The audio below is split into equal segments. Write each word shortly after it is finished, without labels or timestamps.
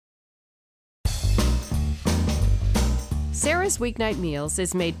Sara's Weeknight Meals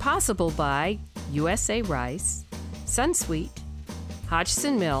is made possible by USA Rice, Sunsweet,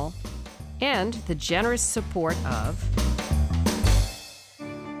 Hodgson Mill, and the generous support of...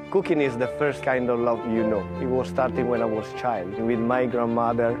 Cooking is the first kind of love you know. It was starting when I was a child, with my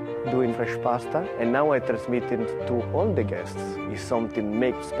grandmother doing fresh pasta, and now I transmit it to all the guests. It's something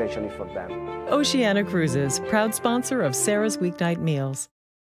made especially for them. Oceana Cruises, proud sponsor of Sara's Weeknight Meals.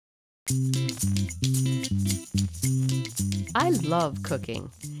 I love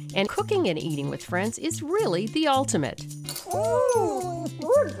cooking, and cooking and eating with friends is really the ultimate. Ooh,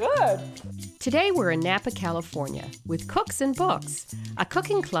 we're good. Today we're in Napa, California, with Cooks and Books, a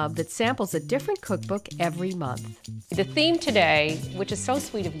cooking club that samples a different cookbook every month. The theme today, which is so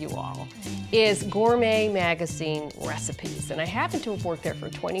sweet of you all, is gourmet magazine recipes. And I happen to have worked there for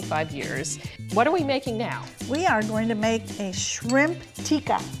 25 years. What are we making now? We are going to make a shrimp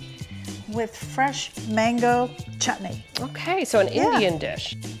tikka with fresh mango chutney. Okay, so an Indian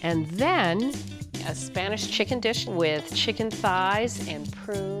dish. And then A Spanish chicken dish with chicken thighs and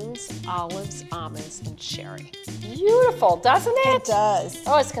prunes, olives, almonds, and sherry. Beautiful, doesn't it? It does.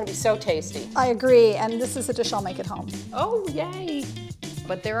 Oh, it's gonna be so tasty. I agree, and this is a dish I'll make at home. Oh, yay.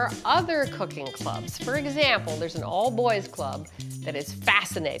 But there are other cooking clubs. For example, there's an all-boys club that is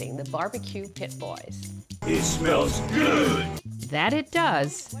fascinating, the Barbecue Pit Boys. It smells good. that it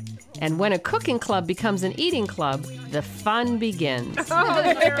does. And when a cooking club becomes an eating club, the fun begins.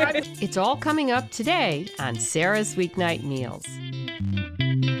 It's all coming up today on Sara's Weeknight Meals.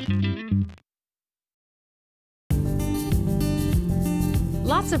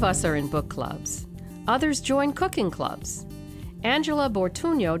 Lots of us are in book clubs. Others join cooking clubs. Angela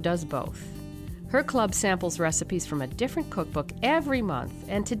Bortugno does both. Her club samples recipes from a different cookbook every month,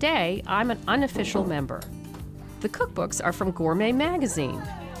 and today I'm an unofficial member. The cookbooks are from Gourmet Magazine,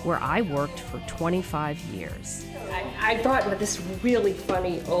 where I worked for 25 years. I brought this really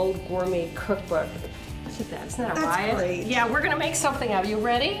funny old gourmet cookbook. Look at that, isn't that a riot? That's great. Yeah, we're gonna make something of. You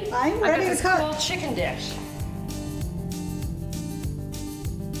ready? I'm ready to cook. I got this cool chicken dish.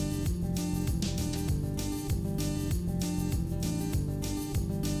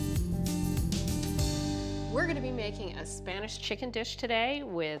 We're going to be making a Spanish chicken dish today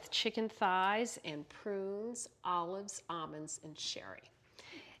with chicken thighs and prunes, olives, almonds, and sherry.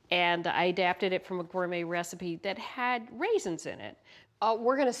 And I adapted it from a gourmet recipe that had raisins in it.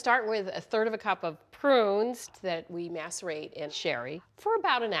 We're going to start with 1/3 cup of prunes that we macerate in sherry for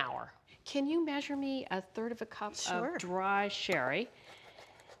about an hour. Can you measure me 1/3 cup Sure. of dry sherry?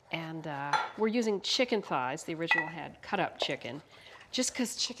 And we're using chicken thighs. The original had cut up chicken, just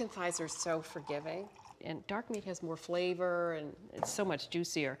because chicken thighs are so forgiving. And dark meat has more flavor and it's so much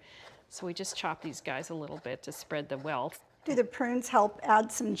juicier. So we just chop these guys a little bit to spread the wealth. Do the prunes help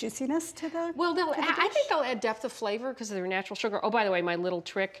add some juiciness to the Well, I dish? think they'll add depth of flavor because of their natural sugar. Oh, by the way, my little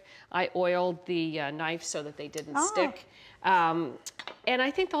trick, I oiled the knife so that they didn't stick. And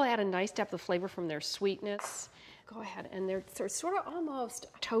I think they'll add a nice depth of flavor from their sweetness. Go ahead, and they're sort of almost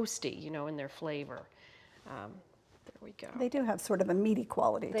toasty, you know, in their flavor. There we go. They do have sort of a meaty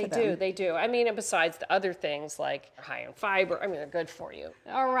quality to them. They do. I mean, and besides the other things like high in fiber, I mean, they're good for you.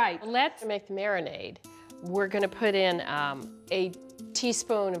 All right, let's make the marinade. We're gonna put in a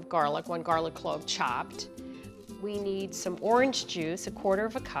teaspoon of garlic, 1 garlic clove chopped. We need some orange juice,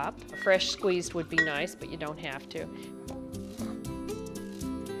 1/4 cup. Fresh squeezed would be nice, but you don't have to.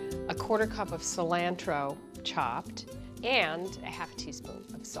 1/4 cup of cilantro chopped, and 1/2 teaspoon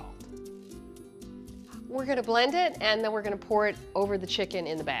of salt. We're gonna blend it, and then we're gonna pour it over the chicken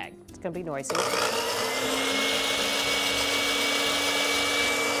in the bag. It's gonna be noisy.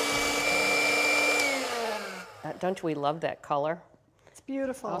 Don't we love that color? It's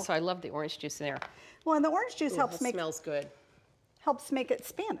beautiful. Also, I love the orange juice in there. Well, and the orange juice helps It make smells good. it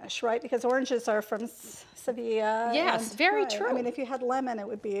Spanish, right? Because oranges are from Sevilla. Yes, and- very right. true. I mean, if you had lemon, it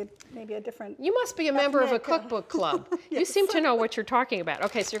would be maybe a different. You must be a member of a Ethnic, cookbook club. You seem to know what you're talking about.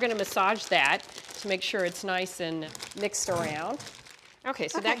 Okay, so you're gonna massage that to make sure it's nice and mixed around. Okay,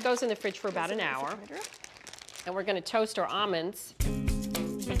 so that goes in the fridge for about an hour. And we're gonna toast our almonds.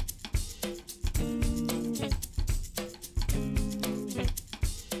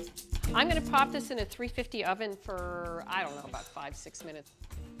 I'm gonna pop this in a 350 oven for, I don't know, about 5-6 minutes.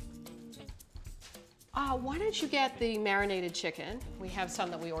 Why don't you get the marinated chicken? We have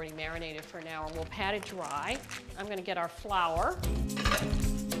some that we already marinated for an hour. We'll pat it dry. I'm gonna get our flour.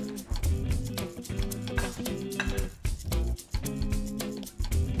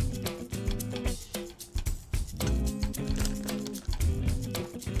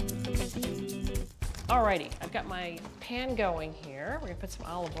 Alrighty, I've got my pan going here. We're gonna put some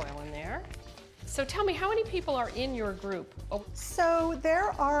olive oil in there. So tell me, how many people are in your group? Oh, So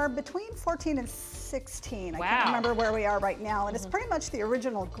there are between 14 and 16. I Wow. can't remember where we are right now, and it's pretty much the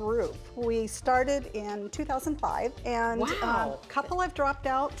original group. We started in 2005, and Wow. a couple have dropped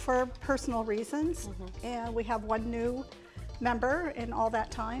out for personal reasons, and we have one new member in all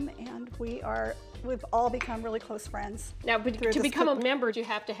that time, and we've all become really close friends. now, but through to this become a cookbook. member, do you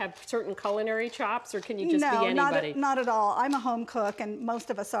have to have certain culinary chops, or can you just No, be anybody? not at all. I'm a home cook, and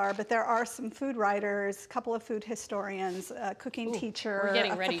most of us are, but there are some food writers, a couple of food historians, a cooking teacher, We're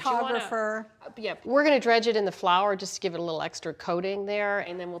getting a ready. Do you wanna- photographer. Yeah, we're gonna dredge it in the flour just to give it a little extra coating there,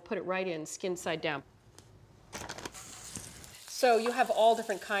 and then we'll put it right in, skin side down. So you have all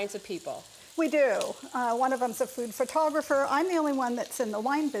different kinds of people. We do. One of them's a food photographer. I'm the only one that's in the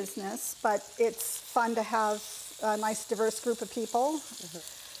wine business, but it's fun to have a nice diverse group of people.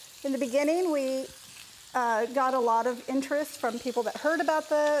 In the beginning, we got a lot of interest from people that heard about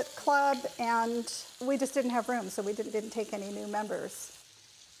the club, and we just didn't have room, so we didn't take any new members.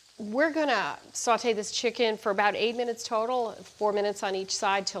 We're gonna saute this chicken for about 8 minutes total, 4 minutes on each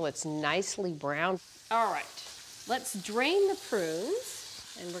side till it's nicely brown. All right, let's drain the prunes,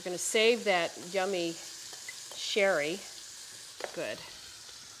 and we're gonna save that yummy sherry. Good.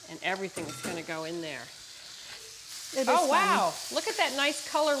 And everything's gonna go in there. It is Oh, fun. wow, look at that nice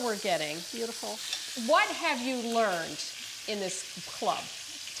color we're getting. Beautiful. What have you learned in this club?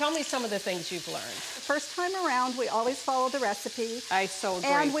 Tell me some of the things you've learned. The first time around, we always follow the recipe. I so agree.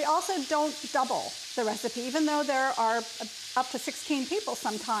 And we also don't double the recipe, even though there are up to 16 people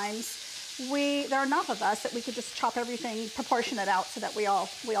sometimes. There are enough of us that we could just chop everything proportionate out so that we all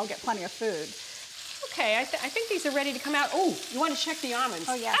get plenty of food. Okay, I think these are ready to come out. Oh, you want to check the almonds?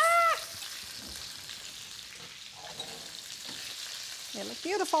 Oh, yes. Ah! They look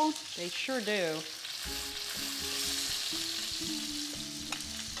beautiful. They sure do.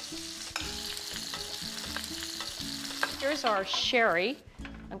 Here's our sherry.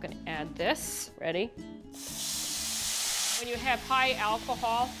 I'm going to add this. Ready? When you have high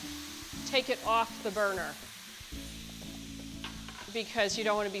alcohol, take it off the burner, because you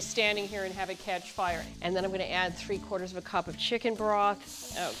don't want to be standing here and have it catch fire. And then I'm going to add 3/4 of a cup of chicken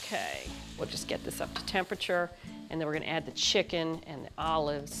broth. Okay, we'll just get this up to temperature, and then we're going to add the chicken and the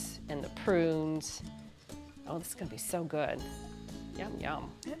olives and the prunes. Oh, this is going to be so good. Yum,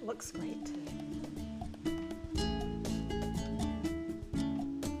 yum. It looks great.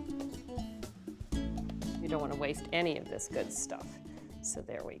 You don't want to waste any of this good stuff. So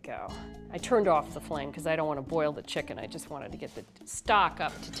there we go. I turned off the flame because I don't want to boil the chicken. I just wanted to get the stock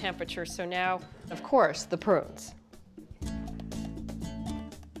up to temperature. So now, of course, the prunes.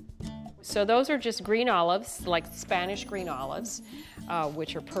 So those are just green olives, like Spanish green olives,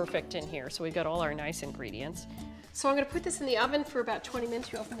 which are perfect in here. So we've got all our nice ingredients. So I'm going to put this in the oven for about 20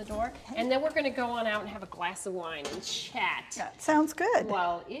 minutes. You open the door. And then we're going to go on out and have a glass of wine and chat That sounds good.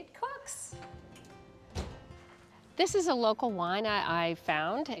 while it cooks. This is a local wine I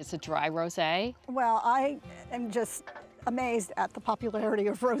found. It's a dry rosé. Well, I am just amazed at the popularity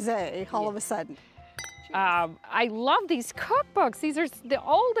of rosé all of a sudden. I love these cookbooks. These are the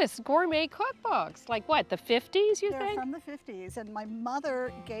oldest gourmet cookbooks. Like what, the 50s, you They're think? from the 50s, and my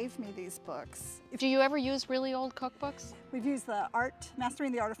mother gave me these books. Do you ever use really old cookbooks? We've used the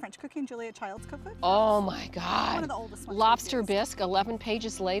Mastering the Art of French Cooking, Julia Child's cookbook. Oh my God. One of the oldest ones we've Lobster used. bisque, 11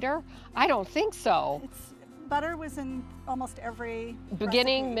 pages later? I don't think so. Butter was in almost every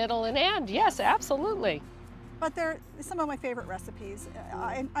Beginning, recipe. middle, and end. Yes, absolutely. But they're some of my favorite recipes.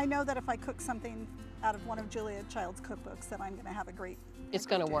 I know that if I cook something out of one of Julia Child's cookbooks, that I'm going to have a great It's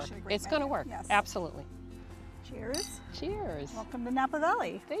going to dish work. and a great It's going to menu. work. Yes. Absolutely. Cheers. Cheers. Welcome to Napa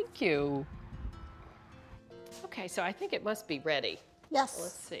Valley. Thank you. Okay, so I think it must be ready. Yes.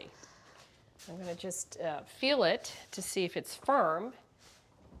 Let's see. I'm going to just feel it to see if it's firm,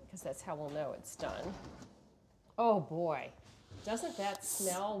 because that's how we'll know it's done. Oh boy, doesn't that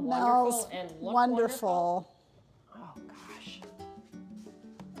smell wonderful Smells and look wonderful. Oh gosh.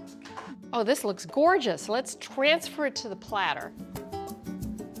 Oh, this looks gorgeous. Let's transfer it to the platter.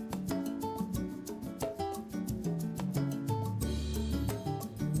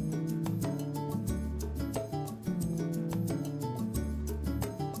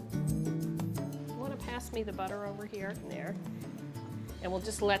 You want to pass me the butter over here and there? And we'll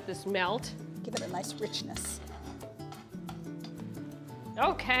just let this melt. Give it a nice richness.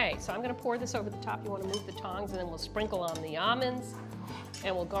 Okay, so I'm gonna pour this over the top. You wanna move the tongs, and then we'll sprinkle on the almonds,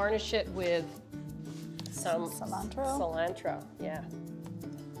 and we'll garnish it with some cilantro. Cilantro, yeah.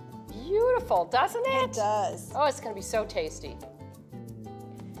 Beautiful, doesn't it? It does. Oh, it's gonna be so tasty.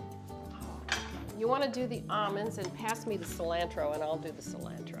 You wanna do the almonds, and pass me the cilantro, and I'll do the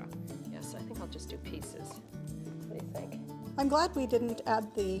cilantro. Yeah. this. I think I'll just do pieces. What do you think? I'm glad we didn't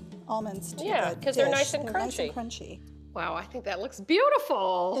add the almonds to the Yeah, because they're dish. nice and They're crunchy. nice and crunchy. Wow, I think that looks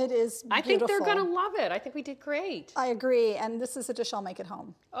beautiful. It is I think they're beautiful. gonna love it. I think we did great. I agree, and this is a dish I'll make at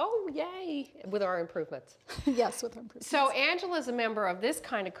home. Oh, yay, with our improvements. Yes, with improvements. So Angela's a member of this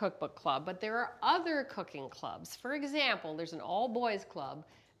kind of cookbook club, but there are other cooking clubs. For example, there's an all-boys club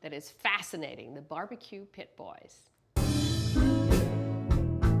that is fascinating, the Barbecue Pit Boys.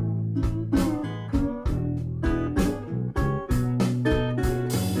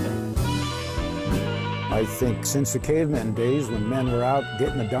 I think since the caveman days, when men were out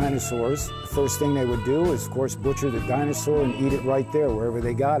getting the dinosaurs, the first thing they would do is, of course, butcher the dinosaur and eat it right there, wherever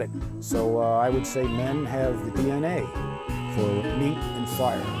they got it. So I would say men have the DNA for meat and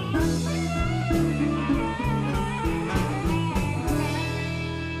fire.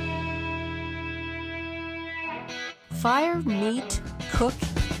 Fire, meat, cook,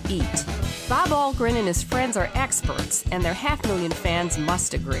 eat. Bob Algren and his friends are experts, and their 500,000 fans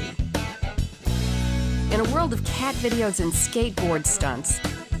must agree. In a world of cat videos and skateboard stunts,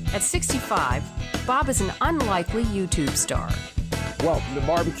 at 65, Bob is an unlikely YouTube star. Welcome to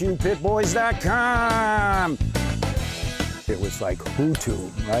BarbecuePitBoys.com. It was like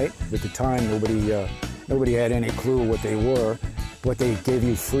YouTube, right? At the time, nobody had any clue what they were, but they gave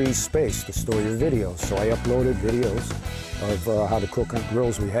you free space to store your videos. So I uploaded videos of how to cook on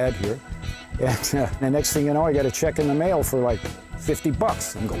grills we had here. And the next thing you know, I got a check in the mail for like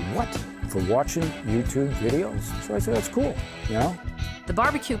 $50. I'm going, what? For watching YouTube videos? So I said, that's cool, you know? The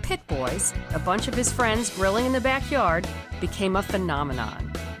Barbecue Pit Boys, a bunch of his friends grilling in the backyard, became a phenomenon.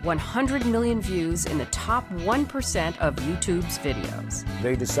 100 million views in the top 1% of YouTube's videos.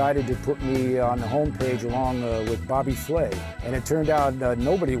 They decided to put me on the homepage along with Bobby Flay. And it turned out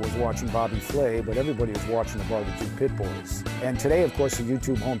nobody was watching Bobby Flay, but everybody was watching the Barbecue Pit Boys. And today, of course, the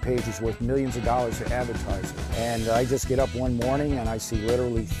YouTube homepage is worth millions of dollars to advertising. And I just get up one morning and I see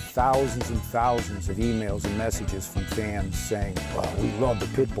literally thousands and thousands of emails and messages from fans saying, well, we love the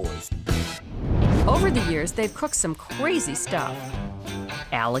Pit Boys. Over the years, they've cooked some crazy stuff.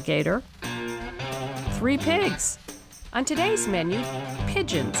 Alligator, 3 pigs. On today's menu,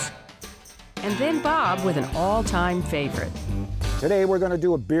 pigeons. And then Bob with an all-time favorite. Today we're going to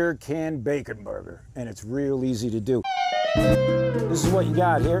do a beer can bacon burger, and it's real easy to do. This is what you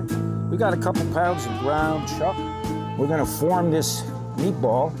got here. We got a couple pounds of ground chuck. We're going to form this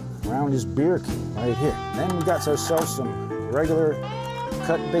meatball around this beer can right here. Then we got ourselves some regular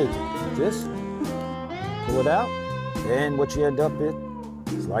cut bacon. This, pull it out, and what you end up with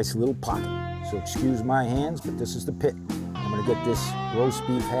is a nice little pocket. So excuse my hands, but this is the pit. I'm gonna get this roast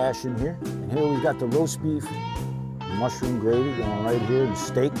beef hash in here. And here we've got the roast beef, the mushroom gravy going right here, and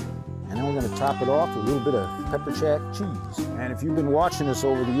steak. And then we're gonna top it off with a little bit of pepper jack cheese. And if you've been watching us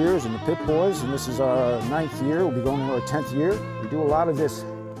over the years in the Pit Boys, and this is our 9th year, we'll be going into our 10th year, we do a lot of this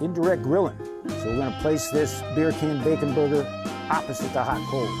indirect grilling. So we're gonna place this beer can bacon burger opposite the hot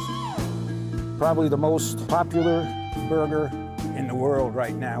coals. Probably the most popular burger in the world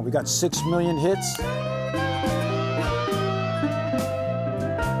right now. We got 6 million hits.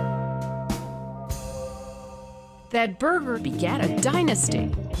 That burger begat a dynasty.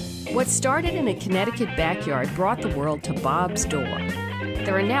 What started in a Connecticut backyard brought the world to Bob's door.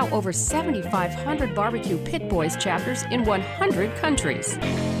 There are now over 7,500 Barbecue Pit Boys chapters in 100 countries.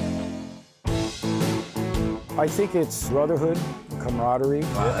 I think it's brotherhood, camaraderie.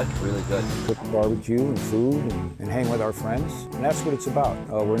 Wow, that's really good. Cook barbecue and food and hang with our friends. And that's what it's about.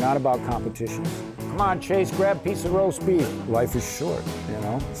 We're not about competitions. Come on, Chase, grab a piece of roast beef. Life is short, you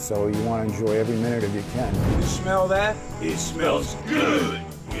know, so you want to enjoy every minute if you can. You smell that? It smells good.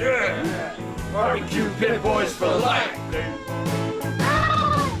 Yeah. Barbecue Pit Boys for life, baby.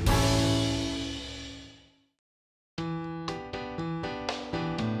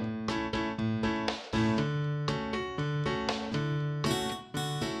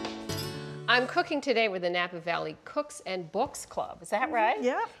 I'm cooking today with the Napa Valley Cooks and Books Club. Is that right?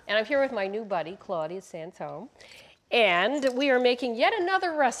 Yeah. And I'm here with my new buddy, Claudia Santome. And we are making yet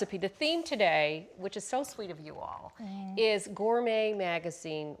another recipe. The theme today, which is so sweet of you all, is gourmet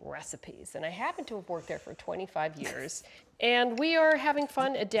magazine recipes. And I happen to have worked there for 25 years. And we are having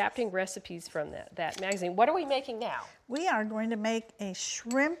fun adapting recipes from that magazine. What are we making now? We are going to make a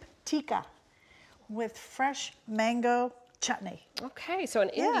shrimp tikka with fresh mango chutney. Okay, so an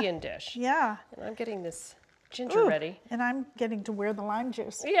Indian dish. Yeah. And I'm getting this ginger ready. And I'm getting to wear the lime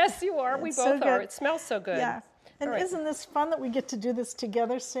juice. Yes, you are. We It's both so are. good. It smells so good. Yeah. And All right. isn't this fun that we get to do this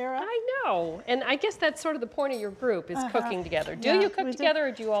together, Sarah? I know. And I guess that's sort of the point of your group is cooking together. Do Yeah, you cook we do. together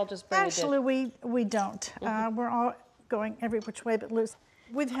or do you all just bring Actually, we don't. We're all going every which way but loose.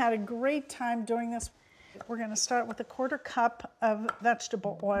 We've had a great time doing this. We're going to start with a 1/4 cup of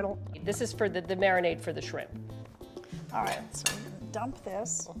vegetable oil. This is for the marinade for the shrimp. All right, so we're going to dump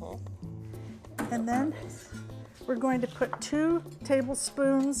this. And then we're going to put 2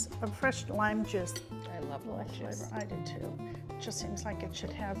 tablespoons of fresh lime juice. I love lime juice. I do too. It just seems like it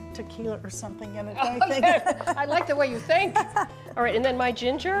should have tequila or something in it. Oh, I think. yeah. I like the way you think. All right, and then my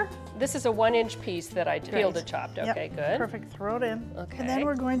ginger. This is a 1-inch piece that I peeled and chopped. Okay, Yep, good. perfect. Throw it in. Okay. And then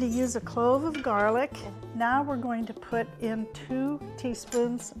we're going to use a clove of garlic. Now we're going to put in 2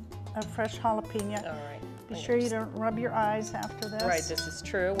 teaspoons of fresh jalapeno. All right. Be sure you don't rub your eyes after this. Right, this is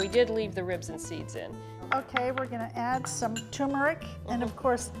true. We did leave the ribs and seeds in. Okay, we're going to add some turmeric. And of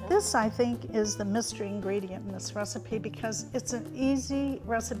course, this I think is the mystery ingredient in this recipe because it's an easy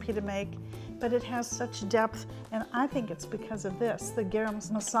recipe to make, but it has such depth. And I think it's because of this, the garam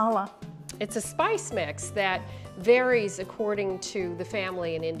masala. It's a spice mix that varies according to the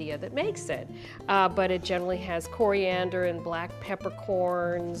family in India that makes it. But it generally has coriander and black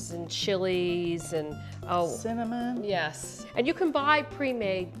peppercorns and chilies and Cinnamon. yes. And you can buy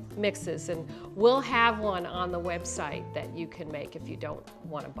pre-made mixes, and we'll have one on the website that you can make if you don't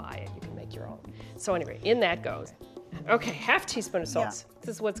want to buy it. You can make your own. So anyway, in that goes. Okay, 1/2 teaspoon of salt. Yeah.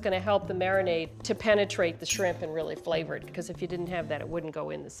 This is what's going to help the marinade to penetrate the shrimp and really flavor it, because if you didn't have that, it wouldn't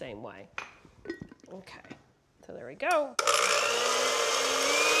go in the same way. Okay, so there we go.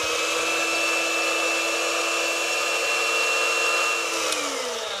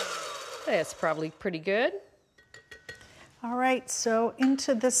 That's probably pretty good. All right, so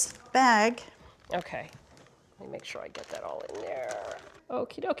into this bag. Okay, let me make sure I get that all in there.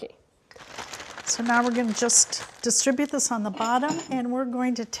 Okie dokie. So now we're going to just distribute this on the bottom, and we're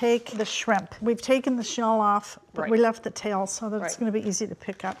going to take the shrimp. We've taken the shell off, but we left the tail so that it's going to be easy to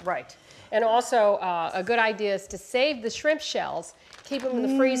pick up. Right. And also, a good idea is to save the shrimp shells, keep them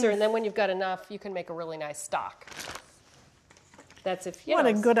in the freezer, and then when you've got enough, you can make a really nice stock. That's if you What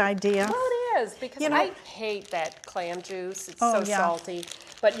know, a good idea. Well, it is, because I hate that clam juice. It's so salty.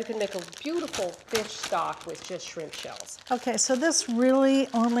 But you can make a beautiful fish stock with just shrimp shells. Okay, so this really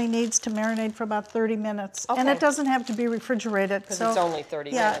only needs to marinate for about 30 minutes. Okay. And it doesn't have to be refrigerated. Because it's only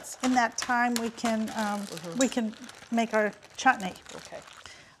 30 minutes. In that time, we can make our chutney. Okay.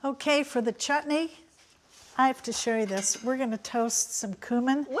 Okay, for the chutney, I have to show you this. We're going to toast some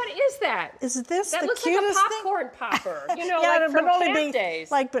cumin. What is that? Is this that the looks cutest like a popcorn popper, you know, yeah, like from only camp days.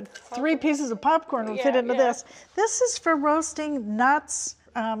 but 3 pieces of popcorn will fit into this. This is for roasting nuts,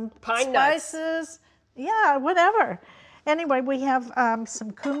 Pine spices, nuts. whatever. Anyway, we have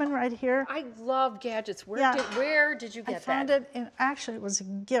some cumin right here. I love gadgets. Where did you get that? I found it, actually it was a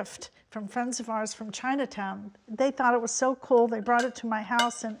gift from friends of ours from Chinatown. They thought it was so cool, they brought it to my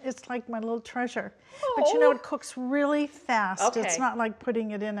house, and it's like my little treasure. Oh. But you know, it cooks really fast. Okay. It's not like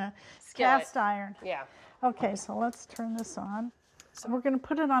putting it in a Skillet. cast iron. Yeah. Okay, so let's turn this on. So we're going to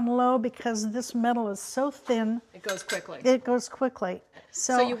put it on low because this metal is so thin. It goes quickly. It goes quickly.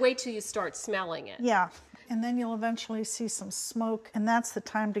 So you wait till you start smelling it. Yeah, and then you'll eventually see some smoke, and that's the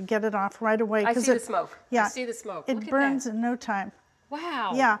time to get it off right away. I see the smoke. Yeah, I see the smoke. It Look at burns that. in no time.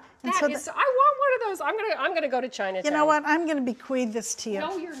 Wow. Yeah, and That so is, I want one of those. I'm gonna go to Chinatown. You know what? I'm going to bequeath this to you.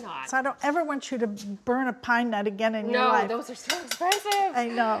 No, you're not. So I don't ever want you to burn a pine nut again in your life. No, those are so expensive. I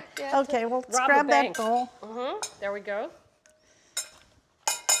know. Yeah, okay, well, let's rob grab the that bank. bowl. There we go.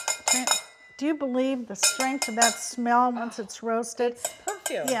 Do you believe the strength of that smell once it's roasted? It's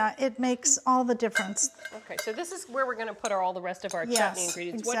perfume. Yeah, it makes all the difference. Okay, so this is where we're going to put all the rest of our chutney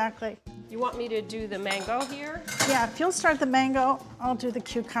ingredients. Exactly. You want me to do the mango here? Yeah, if you'll start the mango, I'll do the And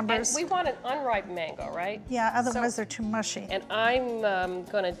cucumbers. we want an unripe mango, right? Yeah, otherwise they're too mushy. And I'm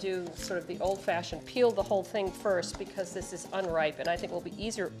going to do sort of the old-fashioned, peel the whole thing first because this is unripe, and I think it will be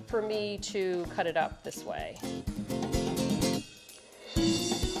easier for me to cut it up this way.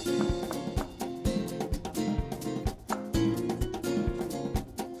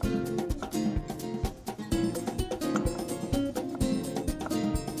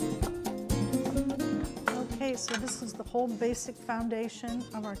 Okay, so this is the whole basic foundation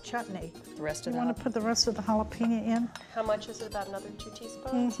of our chutney. The rest You of want to put the rest of the jalapeno in? How much is it? About another 2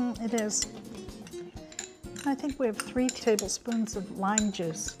 teaspoons? It is. I think we have 3 tablespoons of lime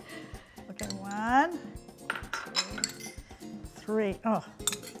juice. Okay, 1, 2, 3. Oh,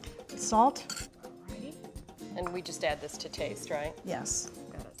 salt. Alrighty. And we just add this to taste, right? Yes.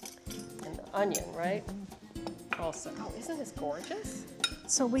 Got it. And the onion, right? Also. Oh, isn't this gorgeous?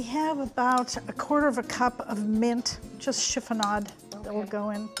 So we have about 1/4 cup of mint, just chiffonade, that will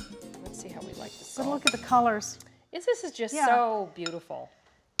go in. Let's see how we like the But salt. look at the colors. This is just Yeah. so beautiful.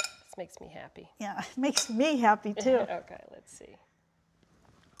 This makes me happy. Yeah, it makes me happy too. Okay, let's see.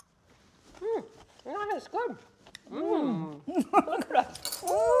 Yeah, it's good. Look at us.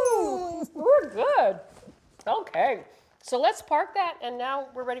 We're good. Okay. So let's park that, and now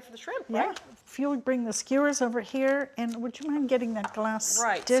we're ready for the shrimp, Yeah. right? If you would bring the skewers over here, and would you mind getting that glass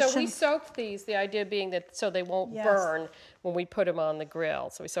Right. dish? So we and- soak these, the idea being that so they won't Yes. burn when we put them on the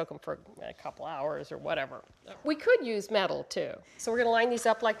grill. So we soak them for a couple hours or whatever. We could use metal too. So we're going to line these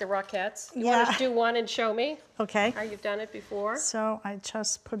up like the Rockettes. You want Yeah. to do one and show me Okay. how you've done it before? So I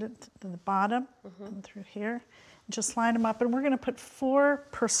just put it to the bottom Mm-hmm. and through here. Just line them up, and we're going to put 4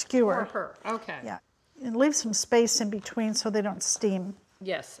 per skewer. Per. Okay. Yeah. And leave some space in between so they don't steam.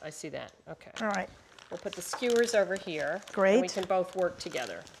 Yes, I see that. Okay. All right. We'll put the skewers over here. Great. And we can both work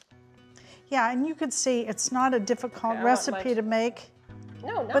together. Yeah, and you can see it's not a difficult Okay, I want recipe my- to make,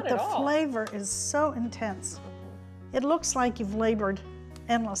 No, not but at the all. flavor is so intense. It looks like you've labored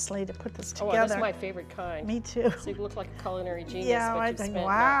endlessly to put this Oh, together. that's my favorite kind. Me too. So you look like a culinary genius, Yeah, but I you've think, spent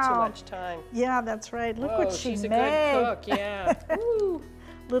not too wow. much time. Yeah, that's right. Look Whoa, what she she's made. a good cook, yeah. Woo.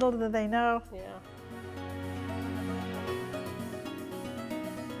 Little do they know. Yeah.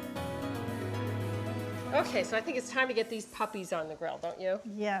 Okay, so I think it's time to get these puppies on the grill, don't you?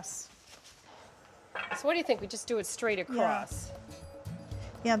 Yes. So what do you think? We just do it straight across?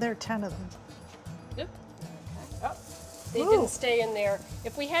 Yeah, there are 10 of them. Yep. Oh, they Ooh. didn't stay in there.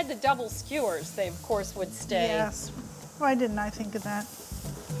 If we had the double skewers, they of course would stay. Yes. Why didn't I think of that?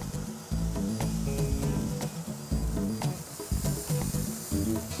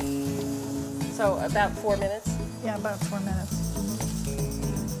 So about 4 minutes? Yeah, about 4 minutes.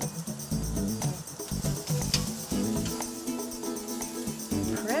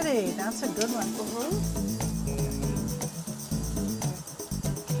 Pretty. That's a good one.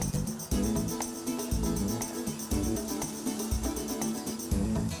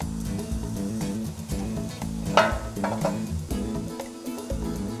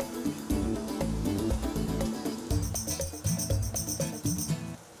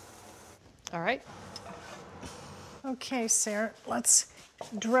 All right. Okay, Sarah, let's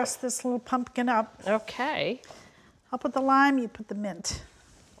dress this little pumpkin up. Okay. I'll put the lime, you put the mint.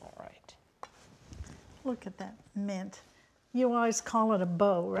 All right. Look at that mint. You always call it a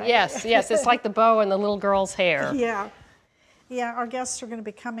bow, right? Yes, yes, it's like the bow in the little girl's hair. Yeah. Yeah, our guests are going to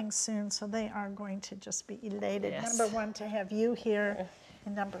be coming soon, so they are going to just be elated. Yes. Number 1, to have you here,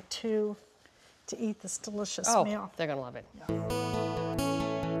 and number 2, to eat this delicious Oh, meal. they're gonna love it.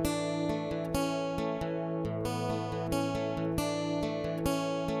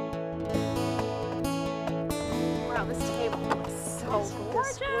 Wow, this table is so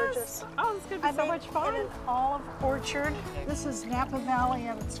gorgeous. Oh, it's gonna be so much fun. In an olive orchard. This is Napa Valley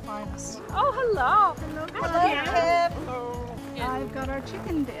at its finest. Oh, hello. I've got our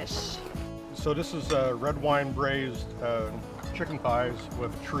chicken dish. So this is red wine braised chicken thighs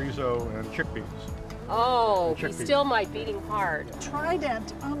with chorizo and chickpeas. Oh, Chickpeas. he's still my beating heart.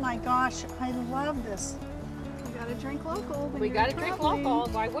 Trident. Oh my gosh, I love this. You gotta drink local. when We you're gotta drink traveling.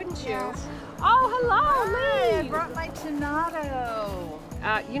 local, why wouldn't you? Yes. Oh, hello, Hi, I Lee. brought my tonato.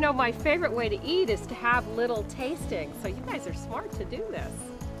 You know, my favorite way to eat is to have little tastings. So you guys are smart to do this.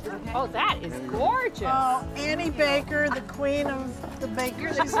 Okay. Oh, that is gorgeous. Oh, Annie Baker, the queen of the bakery.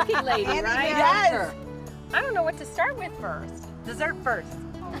 You're the cookie lady, Annie right? Baker. I don't know what to start with first. Dessert first.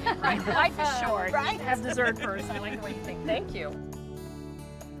 Okay, right. Life is short. Right. Have dessert first. I like the way you think. Thank you.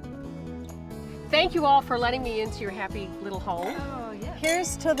 Thank you all for letting me into your happy little home. Oh, yeah.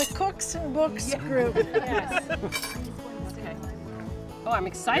 Here's to the Cooks and Books group. Yes. Okay. Oh, I'm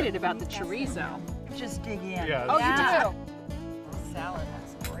excited about the chorizo. Just dig in. Yeah. Oh, Yeah. you do? Salad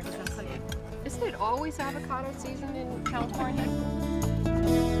has gorgeous. Isn't it always avocado season in California?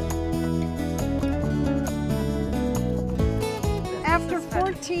 After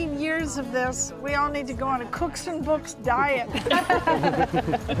 14 years of this, we all need to go on a Cooks and Books diet.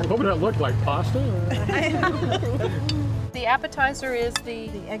 What would that look like? Pasta? The appetizer is the,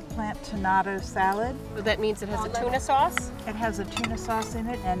 Eggplant tomato salad. that means it has a tuna sauce? It has a tuna sauce in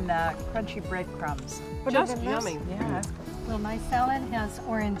it and crunchy breadcrumbs. Just yummy. Yeah. Well, my salad has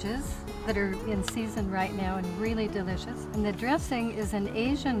oranges that are in season right now and really delicious. And the dressing is an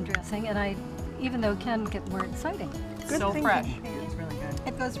Asian dressing, and even though it can get more exciting. So fresh. It's really good.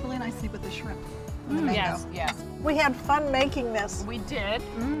 It goes really nicely with the shrimp. And the mango. Yes, yes. We had fun making this. We did.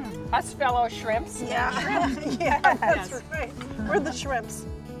 Us fellow shrimps. Yeah, yeah, that's right. We're the shrimps.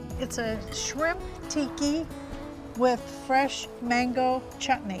 It's a shrimp tiki with fresh mango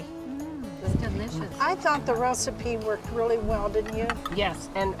chutney. It's delicious. I thought the recipe worked really well, didn't you? Yes,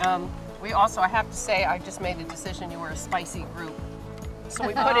 and we also, I have to say, I just made a decision you were a spicy group. So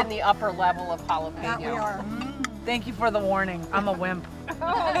we put in the upper level of jalapeno. That we are. Thank you for the warning. I'm a wimp.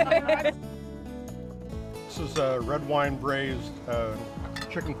 This is red wine braised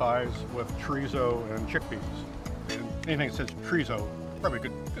chicken thighs with chorizo and chickpeas. And anything that says chorizo, probably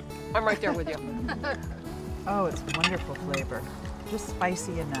good. I'm right there with you. Oh, it's wonderful flavor. Just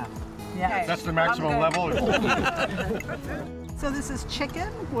spicy enough. Yeah, that's the maximum level. So this is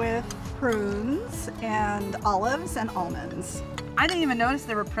chicken with prunes and olives and almonds. I didn't even notice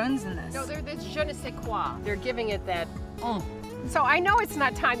there were prunes in this. No, it's je ne sais quoi. They're giving it that. So I know it's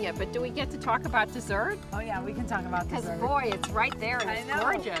not time yet, but do we get to talk about dessert? Oh yeah, we can talk about Because dessert. boy, it's right there and it's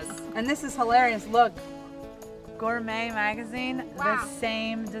gorgeous. And this is hilarious. Look, Gourmet Magazine, Wow. the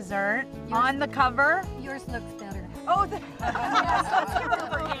same dessert on the cover. Yours looks better. Oh,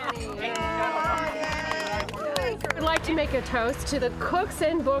 I'd like to make a toast to the Cooks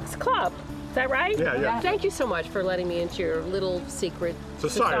and Books Club. Is that right? Yeah. Thank you so much for letting me into your little secret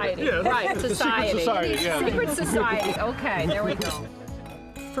society. Yeah, Right, society. Secret society, yeah. Secret society. Okay, there we go.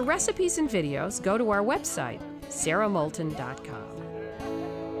 For recipes and videos, go to our website, saramolton.com.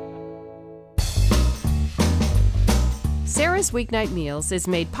 Sarah's Weeknight Meals is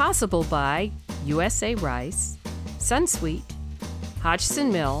made possible by USA Rice, Sunsweet,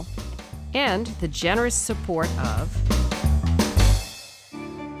 Hodgson Mill, and the generous support of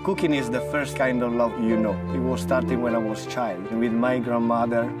Cooking is the first kind of love you know. It was starting when I was a child, with my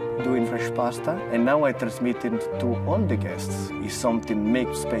grandmother doing fresh pasta, and now I transmit it to all the guests. It's something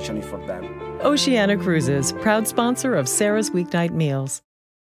made specially for them. Oceana Cruises, proud sponsor of Sarah's Weeknight Meals.